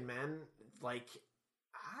American men. Like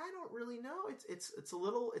I don't really know. It's a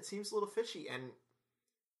little. It seems a little fishy, and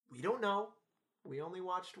we don't know. We only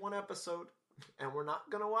watched one episode, and we're not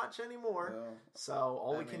gonna watch anymore. No. So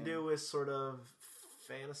all we can do is sort of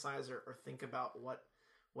fantasize or think about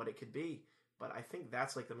what it could be. But I think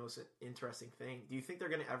that's like the most interesting thing. Do you think they're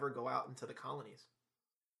gonna ever go out into the colonies?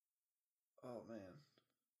 Oh man,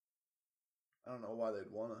 I don't know why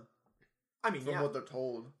they'd wanna. I mean, from what they're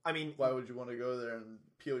told. I mean, why would you want to go there and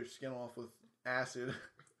peel your skin off with acid?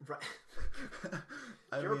 Right.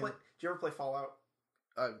 Did you ever play Fallout?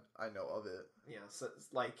 I know of it. Yeah, so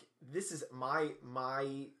it's like this is my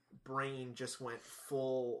brain just went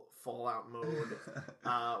full Fallout mode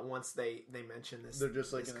once they mentioned this. They're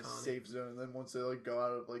just like in a safe zone, and then once they like go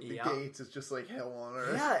out of like the gates, it's just like hell on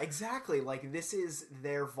earth. Yeah, exactly. Like this is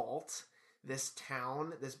their vault, this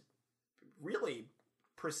town, this really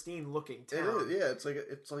pristine looking town. It is, yeah.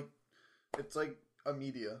 It's like a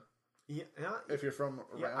media. Yeah, if you're from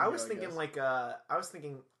around. Yeah, I was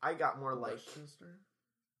thinking I got more like Westchester?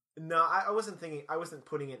 No, I wasn't thinking. I wasn't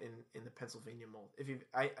putting it in the Pennsylvania mold. If you've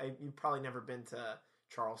probably never been to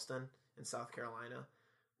Charleston in South Carolina,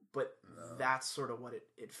 but that's sort of what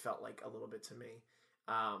it felt like a little bit to me.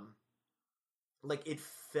 Like it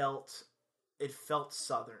felt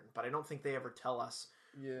southern, but I don't think they ever tell us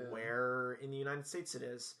where in the United States it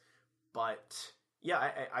is. But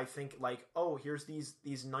yeah, I think like, oh, here's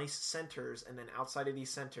these nice centers, and then outside of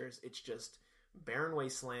these centers, it's just barren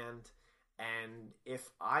wasteland. And if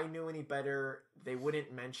I knew any better, they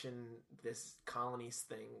wouldn't mention this colonies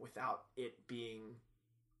thing without it being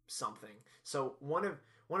something. So one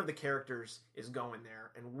of the characters is going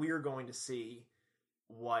there, and we're going to see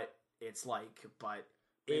what it's like, but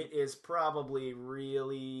it is probably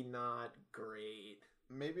really not great.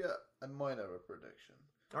 Maybe I might have a prediction.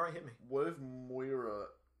 All right, hit me. What if Moira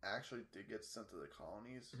actually did get sent to the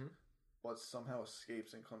colonies, but somehow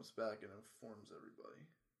escapes and comes back and informs everybody?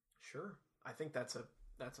 Sure. I think that's a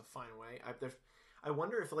fine way. I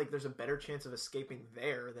wonder if like there's a better chance of escaping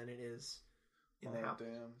there than it is in the house.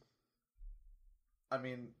 Damn. I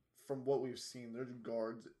mean, from what we've seen, there's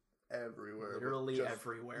guards everywhere. Literally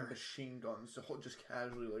everywhere. Machine guns, just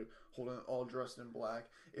casually like holding it, all dressed in black.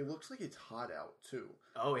 It looks like it's hot out too.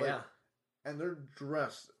 Oh like, yeah. And they're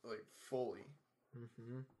dressed like fully.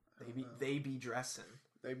 Mm-hmm. They be dressing.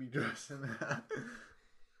 They be dressing.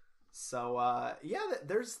 So yeah,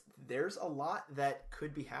 there's a lot that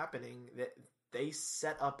could be happening. That they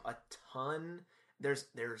set up a ton. There's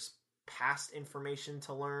past information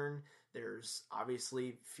to learn. There's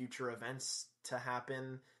obviously future events to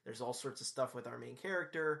happen. There's all sorts of stuff with our main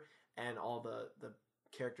character and all the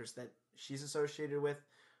characters that she's associated with.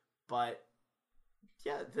 But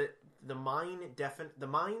yeah, the mind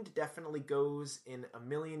definitely goes in a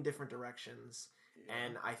million different directions,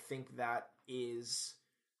 and I think that is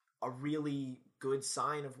a really good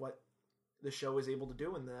sign of what the show is able to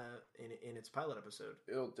do in its pilot episode.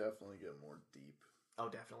 It'll definitely get more deep. Oh,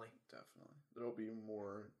 definitely. Definitely. There'll be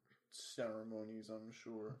more ceremonies, I'm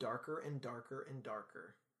sure. Darker and darker and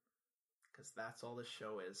darker. Because that's all the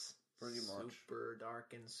show is. Pretty much. Super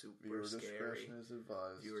dark and super Viewer scary. Discretion is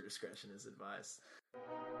advised. Viewer discretion is advised.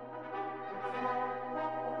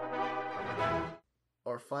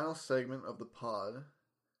 Our final segment of the pod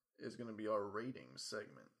is going to be our rating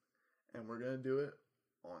segment. And we're going to do it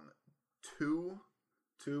on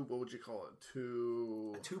what would you call it? A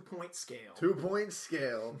 2-point scale. 2-point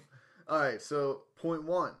scale. All right, so point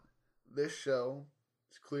 1. This show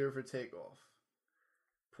is clear for takeoff.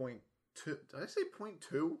 Point 2. Did I say point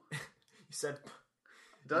 2? You said...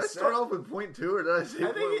 Did I start off with point 2 or did I say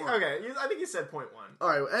point 1? Okay, I think you said point 1. All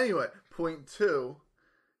right, well, anyway, point 2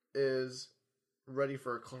 is ready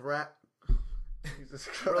for a Jesus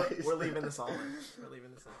Christ. We're leaving this all in. We're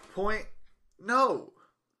leaving this in.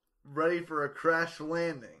 Ready for a crash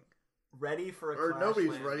landing. Ready for a crash landing. Or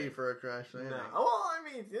nobody's ready for a crash landing. No. Well, I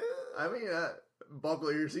mean, yeah.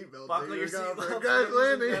 Buckle your seatbelt. Buckle your seatbelt. For a crash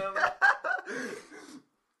landing.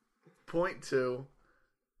 Point 2.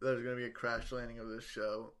 There's going to be a crash landing of this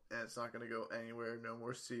show, and it's not going to go anywhere. No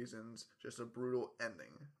more seasons. Just a brutal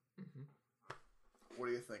ending. Mm-hmm. What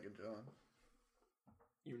are you thinking, John?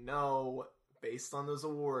 You know, based on those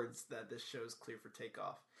awards, that this show is clear for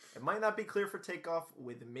takeoff. It might not be clear for takeoff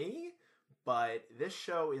with me, but this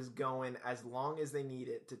show is going as long as they need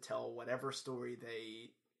it to tell whatever story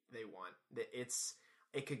they want.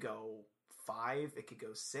 It could go 5, it could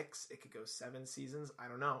go 6, it could go 7 seasons. I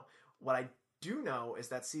don't know. What I do know is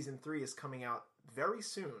that season 3 is coming out very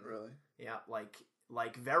soon. Really? Yeah, like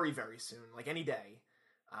very, very soon, like any day.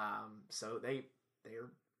 So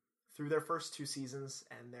they're through their first 2 seasons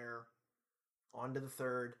and they're on to the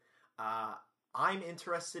third. I'm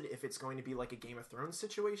interested if it's going to be like a Game of Thrones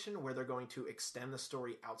situation where they're going to extend the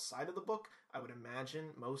story outside of the book. I would imagine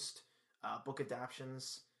most book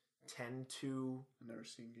adaptions tend to... I've never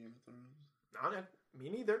seen Game of Thrones. No, me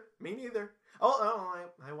neither.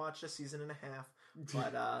 I watched a season and a half,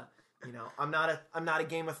 but I'm not a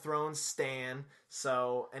Game of Thrones stan,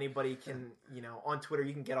 so anybody can, on Twitter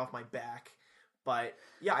you can get off my back. But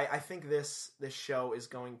yeah, I think this show is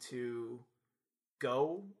going to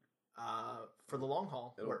go for the long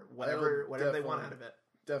haul, or whatever they want out of it.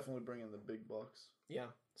 Definitely bring in the big bucks. Yeah.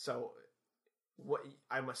 So, what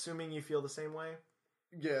I'm assuming you feel the same way.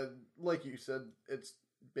 Yeah, like you said, it's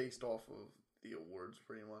based off of the awards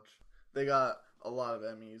pretty much. They got a lot of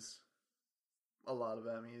Emmys.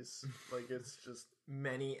 Like, it's just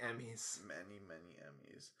many Emmys. Many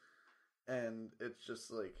Emmys. And it's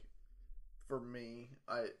just like, for me,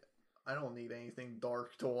 I don't need anything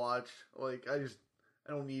dark to watch. Like, I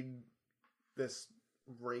don't need this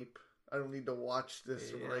rape. I don't need to watch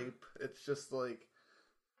this rape. It's just like,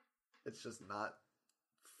 it's just not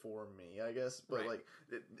for me, I guess. But like,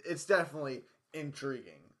 it's definitely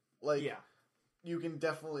intriguing. Like, you can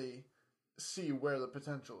definitely see where the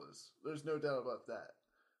potential is. There's no doubt about that.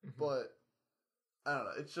 Mm-hmm. But I don't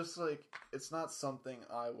know. It's just like, it's not something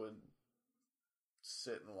I would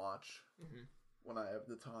sit and watch when I have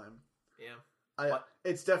the time. Yeah.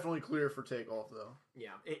 It's definitely clear for Takeoff, though.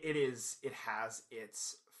 Yeah, it is. It has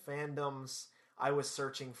its fandoms. I was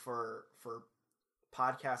searching for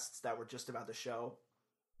podcasts that were just about the show.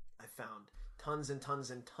 I found tons and tons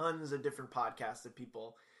and tons of different podcasts of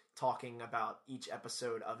people talking about each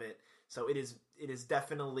episode of it. So it is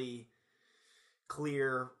definitely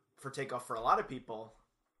clear for Takeoff for a lot of people.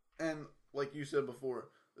 And like you said before,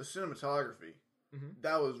 the cinematography,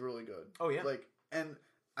 that was really good. Oh yeah. Like, and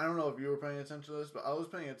I don't know if you were paying attention to this, but I was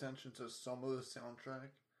paying attention to some of the soundtrack.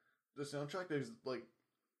 The soundtrack is like,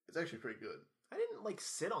 it's actually pretty good. I didn't like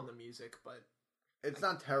sit on the music, but it's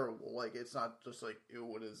not terrible. Like, it's not just like, ew,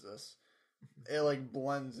 what is this? It like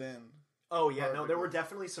blends in. Oh yeah, perfectly. No, there were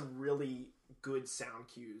definitely some really good sound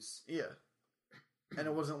cues. Yeah. And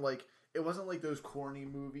it wasn't like those corny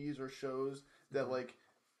movies or shows that like,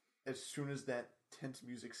 as soon as that tense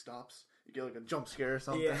music stops, you get like a jump scare or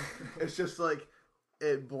something. Yeah. It's just like,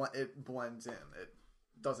 it blends in. It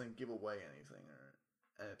doesn't give away anything,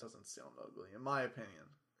 and it doesn't sound ugly, in my opinion.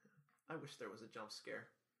 I wish there was a jump scare.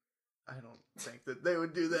 I don't think that they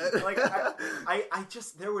would do that. Like, I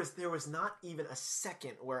just, there was not even a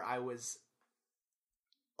second where I was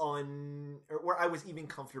or where I was even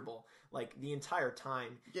comfortable. Like, the entire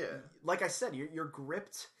time. Yeah. Like I said, you're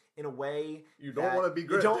gripped in a way you don't want to be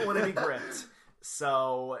gripped. You don't want to be gripped.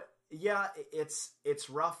 So yeah, it's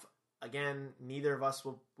rough. Again, neither of us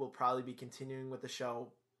will probably be continuing with the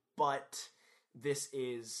show, but this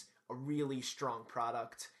is a really strong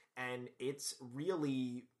product, and it's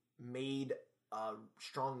really made a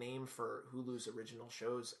strong name for Hulu's original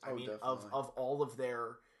shows. I mean, definitely. of all of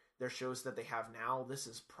their shows that they have now, this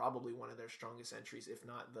is probably one of their strongest entries, if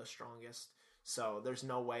not the strongest. So there's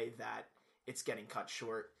no way that it's getting cut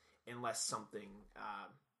short unless something,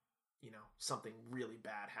 something really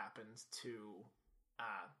bad happens to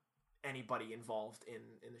anybody involved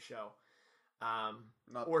in the show,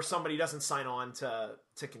 or somebody doesn't sign on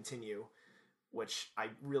to continue, which I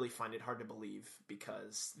really find it hard to believe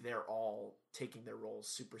because they're all taking their roles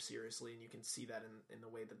super seriously, and you can see that in the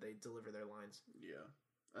way that they deliver their lines.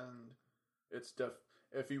 Yeah, and it's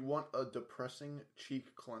if you want a depressing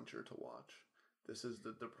cheek clencher to watch, this is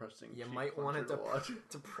the depressing. You cheek might want a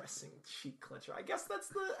depressing cheek clencher. I guess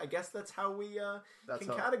that's how we can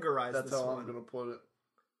categorize this one. That's how I'm gonna put it.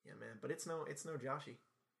 Yeah, man, but it's no Joshy.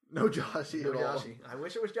 No Joshy at all. I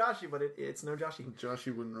wish it was Joshy, but it's no Joshy.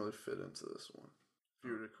 Joshy wouldn't really fit into this one.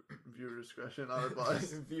 Viewer discretion not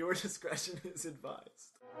advised. Viewer discretion is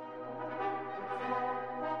advised.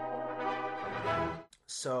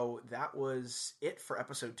 So that was it for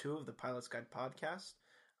episode 2 of the Pilot's Guide podcast.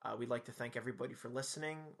 We'd like to thank everybody for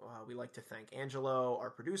listening. We'd like to thank Angelo, our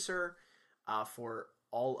producer, for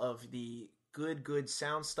all of the good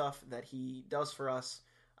sound stuff that he does for us.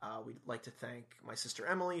 We'd like to thank my sister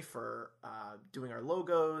Emily for doing our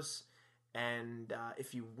logos. And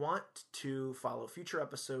if you want to follow future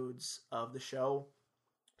episodes of the show,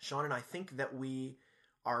 Sean and I think that we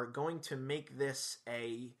are going to make this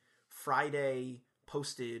a Friday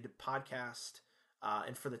posted podcast.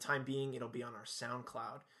 And for the time being, it'll be on our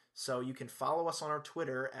SoundCloud. So you can follow us on our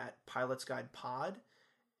Twitter at Pilot's Guide Pod.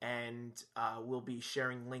 And we'll be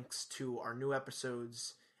sharing links to our new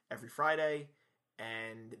episodes every Friday.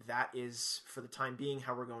 And that is, for the time being,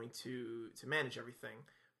 how we're going to manage everything.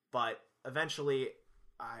 But eventually,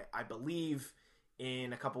 I believe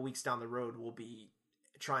in a couple weeks down the road, we'll be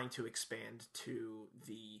trying to expand to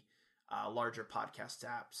the larger podcast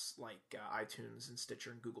apps like iTunes and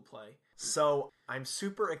Stitcher and Google Play. So I'm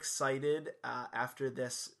super excited after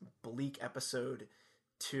this bleak episode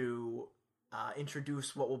to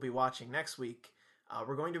introduce what we'll be watching next week.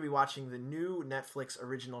 We're going to be watching the new Netflix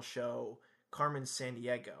original show, Carmen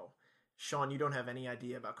Sandiego. Sean, you don't have any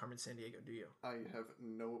idea about Carmen Sandiego, do you? I have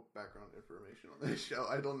no background information on this show.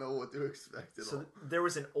 I don't know what to expect at all. There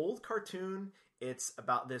was an old cartoon. It's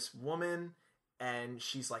about this woman, and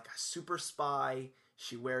she's like a super spy.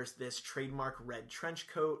 She wears this trademark red trench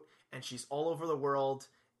coat, and she's all over the world,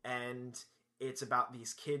 and it's about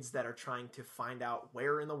these kids that are trying to find out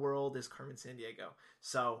where in the world is Carmen Sandiego.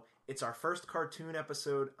 So it's our first cartoon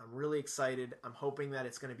episode. I'm really excited. I'm hoping that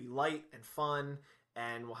it's going to be light and fun,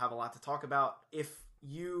 and we'll have a lot to talk about. If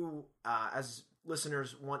you, as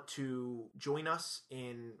listeners, want to join us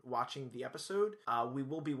in watching the episode, we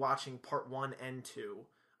will be watching part 1 and 2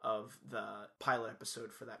 of the pilot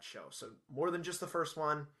episode for that show. So more than just the first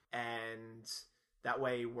one, and that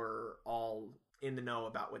way we're all in the know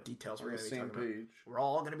about what details we're going to be talking about. We're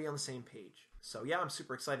all going to be on the same page. So yeah, I'm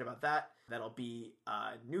super excited about that. That'll be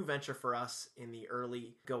a new venture for us in the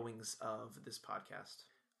early goings of this podcast.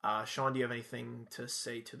 Sean, do you have anything to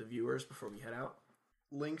say to the viewers before we head out?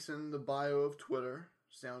 Links in the bio of Twitter,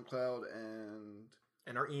 SoundCloud,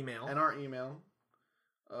 and our email.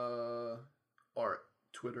 Our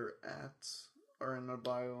Twitter @s are in the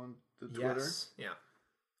bio on the Twitter. Yes, yeah.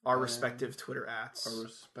 Our respective Twitter @s.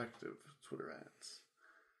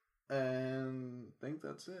 And I think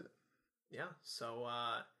that's it. Yeah, so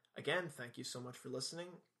again, thank you so much for listening.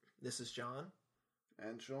 This is John.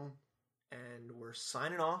 And Sean. And we're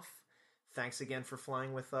signing off. Thanks again for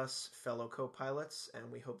flying with us, fellow co-pilots, and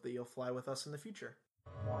we hope that you'll fly with us in the future.